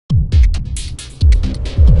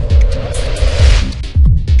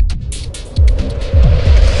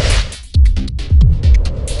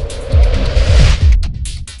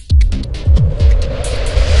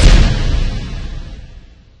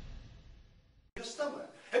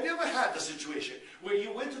ever had the situation where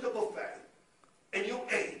you went to the buffet and you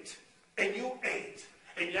ate and you ate,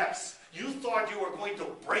 and yes, you thought you were going to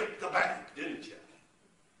break the bank, didn't you?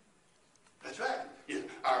 That's right.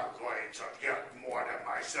 I'm going to get more than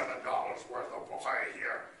my $7 worth of buffet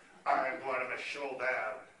here. I'm going to show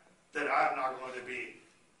them that I'm not going to be.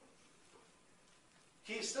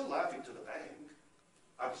 He's still laughing to the bank.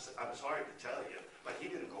 I'm sorry to tell you, but he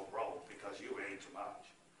didn't go broke because you ate too much.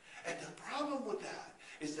 And the problem with that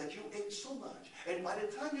is that you ate so much, and by the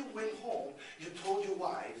time you went home, you told your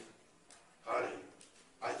wife, honey,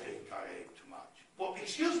 I think I ate too much. Well,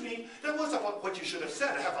 excuse me, that was about what you should have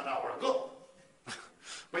said half an hour ago.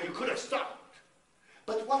 But you could have stopped.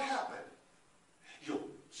 But what happened? Your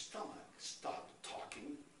stomach stopped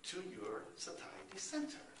talking to your satiety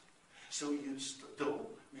center. So you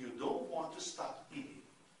don't want to stop eating.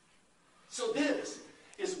 So this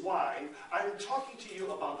is why I'm talking to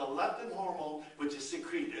you about the leptin hormone, which is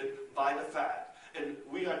secreted by the fat. And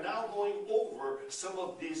we are now going over some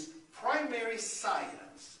of these primary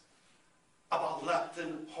science about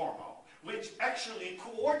leptin hormone, which actually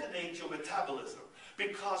coordinates your metabolism.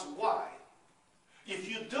 Because why? If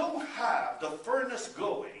you don't have the furnace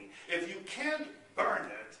going, if you can't burn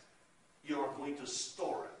it, you're going to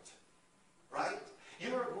store it, right?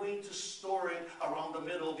 You're going to store it around the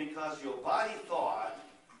middle because your body thought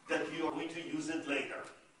that you are going to use it later.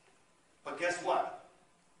 But guess what?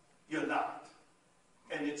 You're not.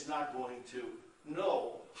 And it's not going to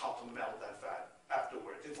know how to melt that fat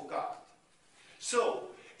afterwards. It forgot. So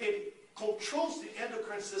it controls the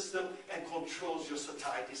endocrine system and controls your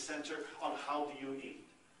satiety center on how do you eat.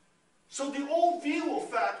 So the old view of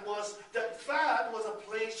fat was that fat was a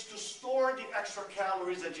place to store the extra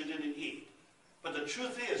calories that you didn't eat. But the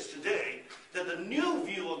truth is today that the new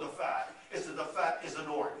view of the fat is that the fat is an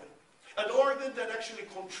organ. An organ that actually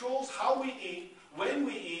controls how we eat,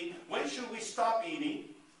 when should we stop eating,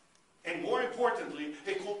 and more importantly,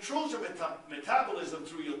 it controls your metabolism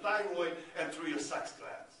through your thyroid and through your sex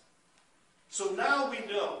glands. So now we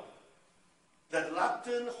know that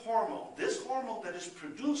leptin hormone, this hormone that is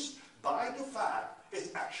produced by the fat,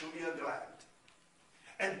 is actually a gland.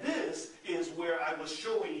 And this is where I was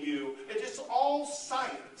showing you, it is all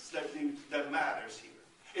science that matters here.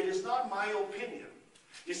 It is not my opinion.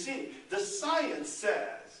 You see, the science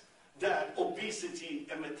says that obesity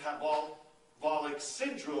and metabolic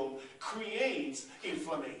syndrome creates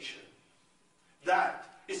inflammation. That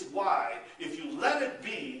is why, if you let it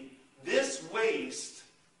be, this waste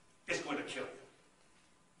is going to kill you.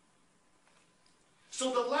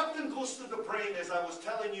 So the leptin goes to the brain, as I was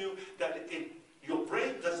telling you, that your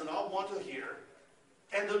brain does not want to hear.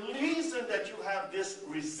 And the reason that you have this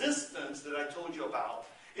resistance that I told you about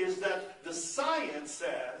is that the science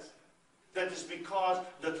says that it's because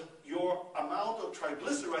your amount of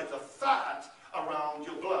triglycerides, the fat around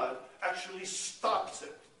your blood, actually stops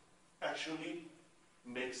it, actually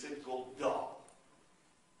makes it go dull.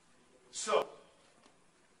 So,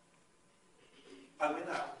 I went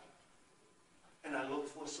out and I looked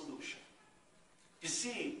for a solution. You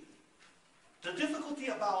see, the difficulty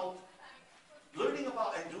about learning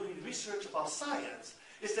about and doing research about science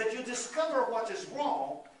is that you discover what is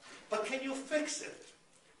wrong, but can you fix it?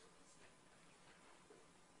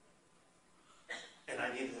 And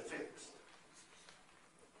I needed it fixed.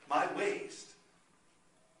 My waist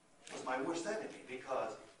was my worst enemy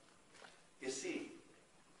because, you see,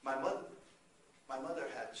 my mother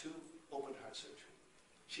had 2 open heart surgery.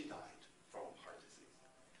 She died from heart disease.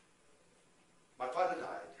 My father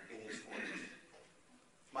died in his 40s.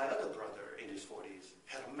 My other brother in his 40s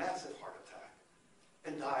had a massive heart attack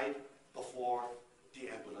and died before the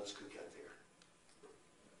ambulance could get there.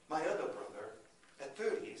 My other brother, at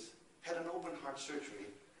 30s, had an open heart surgery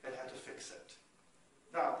and had to fix it.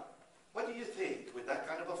 Now, what do you think, with that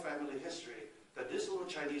kind of a family history, that this little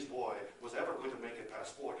Chinese boy was ever going to make it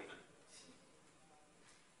past 40?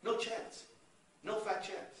 No chance. No fat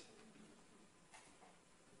chance.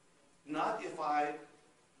 Not if I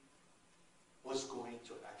was going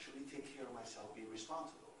to actually take care of myself, be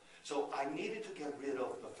responsible. So I needed to get rid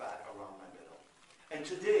of the fat around my middle. And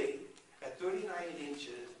today, at 29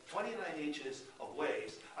 inches of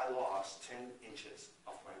waist, I lost 10 inches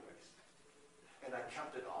of my waist. And I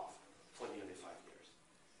kept it off for nearly 5 years.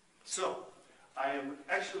 So I am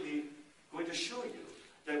actually going to show you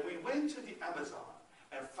that we went to the Amazon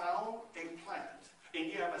and found a plant in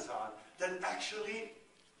the Amazon that actually,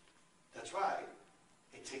 that's right,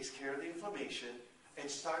 it takes care of the inflammation and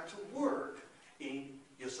start to work in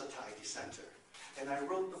your satiety center. And I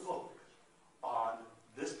wrote the book on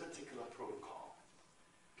this particular protocol.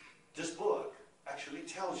 This book actually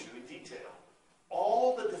tells you in detail all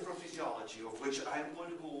all the different physiology of which I'm going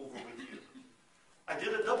to go over with you. I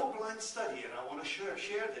did a double-blind study, and I want to share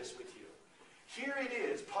this with you. Here it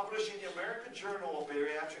is, published in the American Journal of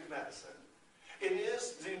Bariatric Medicine. It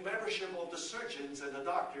is the membership of the surgeons and the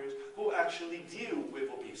doctors who actually deal with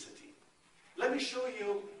obesity. Let me show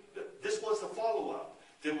you, this was the follow-up.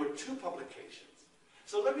 There were 2 publications.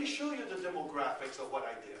 So let me show you the demographics of what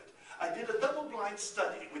I did. I did a double-blind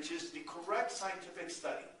study, which is the correct scientific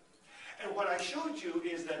study. And what I showed you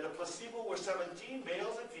is that the placebo were 17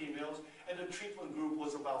 males and females, and the treatment group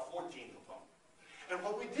was about 14 of them. And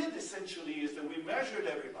what we did essentially is that we measured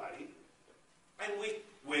everybody, and we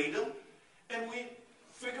weighed them, and we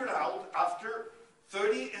figured out after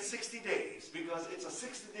 30 and 60 days, because it's a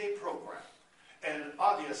 60-day program, and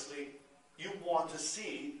obviously you want to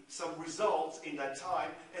see some results in that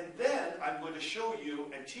time, and then I'm going to show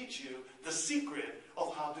you and teach you the secret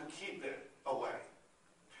of how to keep it away.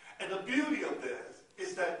 And the beauty of this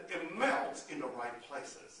is that it melts in the right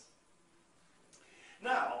places.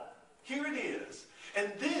 Now, here it is.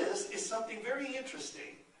 And this is something very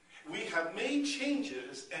interesting. We have made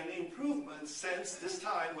changes and improvements since this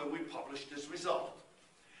time when we published this result.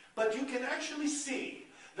 But you can actually see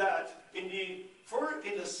that in 8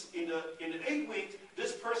 weeks,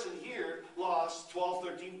 this person here lost 12,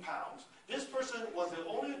 13 pounds. This person was the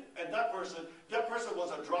only, and that person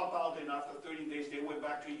was a dropout, and after 30 days they went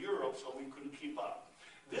back to Europe, so we couldn't keep up.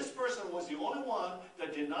 This person was the only one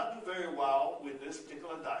that did not do very well with this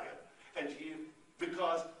particular diet, and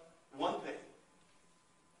because one thing,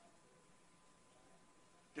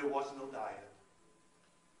 there was no diet.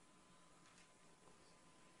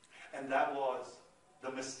 And that was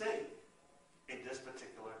the mistake in this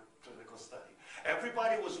particular clinical study.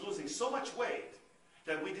 Everybody was losing so much weight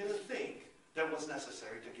that we didn't think that was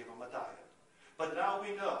necessary to give them a diet. But now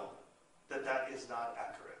we know that that is not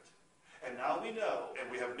accurate. And now we know, and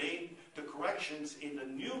we have made the corrections in the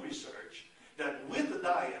new research, that with the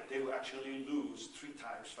diet, they will actually lose 3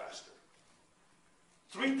 times faster.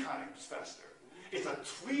 3 times faster. It's a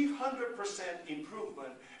 300%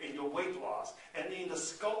 improvement in your weight loss and in the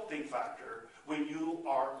sculpting factor when you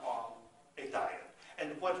are on a diet.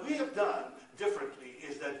 And what we have done differently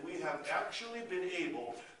is that we have actually been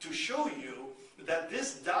able to show you that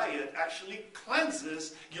this diet actually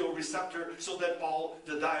cleanses your receptor so that all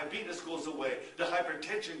the diabetes goes away, the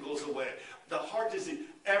hypertension goes away, the heart disease,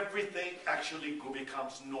 everything actually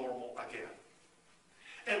becomes normal again.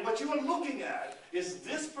 And what you are looking at is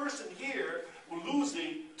this person here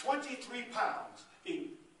losing 23 pounds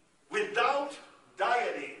without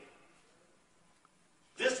dieting.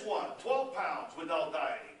 This one, 12 pounds without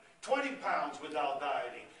dieting, 20 pounds without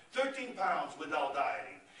dieting, 13 pounds without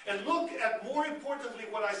dieting. And look at, more importantly,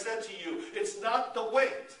 what I said to you. It's not the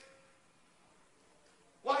weight.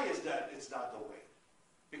 Why is that it's not the weight?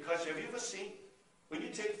 Because have you ever seen, when you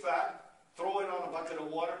take fat, throw it on a bucket of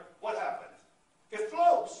water, what happens? It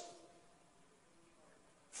floats.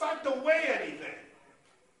 Fat don't weigh anything.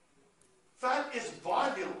 Fat is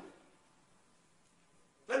volume.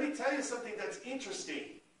 Let me tell you something that's interesting.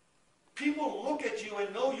 People look at you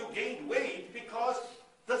and know you gained weight because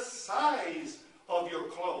the size of your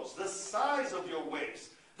clothes, the size of your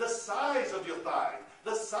waist, the size of your thigh,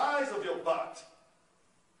 the size of your butt.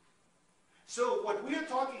 So what we are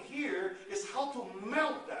talking here is how to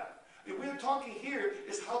melt that. We are talking here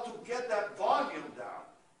is how to get that volume down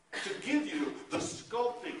to give you the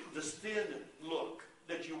sculpting, the thin look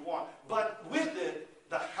that you want, but with it,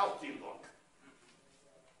 the healthy look.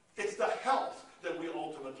 It's the health that we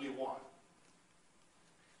ultimately want.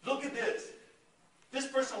 Look at this. This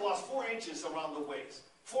person lost 4 inches around the waist.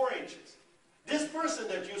 4 inches. This person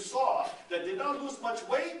that you saw that did not lose much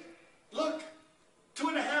weight, look,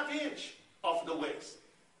 2.5 inches off the waist.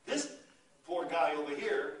 This poor guy over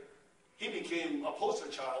here, he became a poster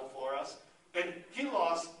child for us, and he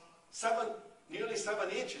lost nearly 7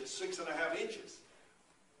 inches, 6.5 inches,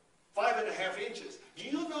 5.5 inches. Do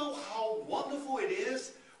you know how wonderful it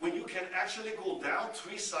is when you can actually go down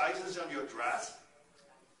 3 sizes on your dress?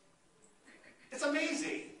 It's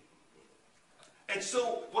amazing. And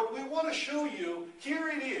so what we want to show you, here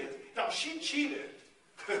it is. Now, she cheated.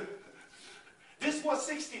 This was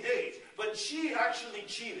 60 days, but she actually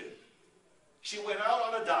cheated. She went out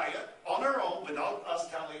on a diet on her own without us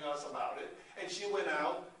telling us about it, and she went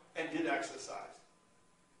out and did exercise.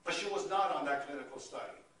 But she was not on that clinical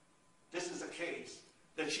study. This is a case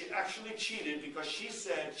that she actually cheated because she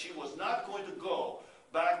said she was not going to go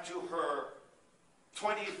back to her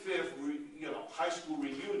 25th high school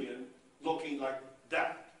reunion looking like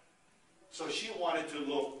that. So she wanted to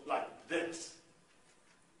look like this.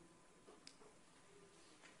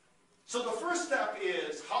 So the first step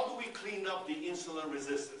is, how do we clean up the insulin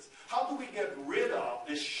resistance? How do we get rid of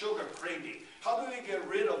this sugar craving? How do we get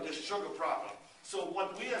rid of this sugar problem? So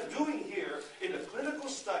what we are doing here in a clinical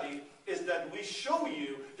study is that we show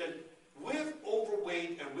you that with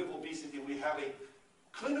overweight and with obesity, we have a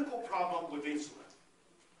clinical problem with insulin.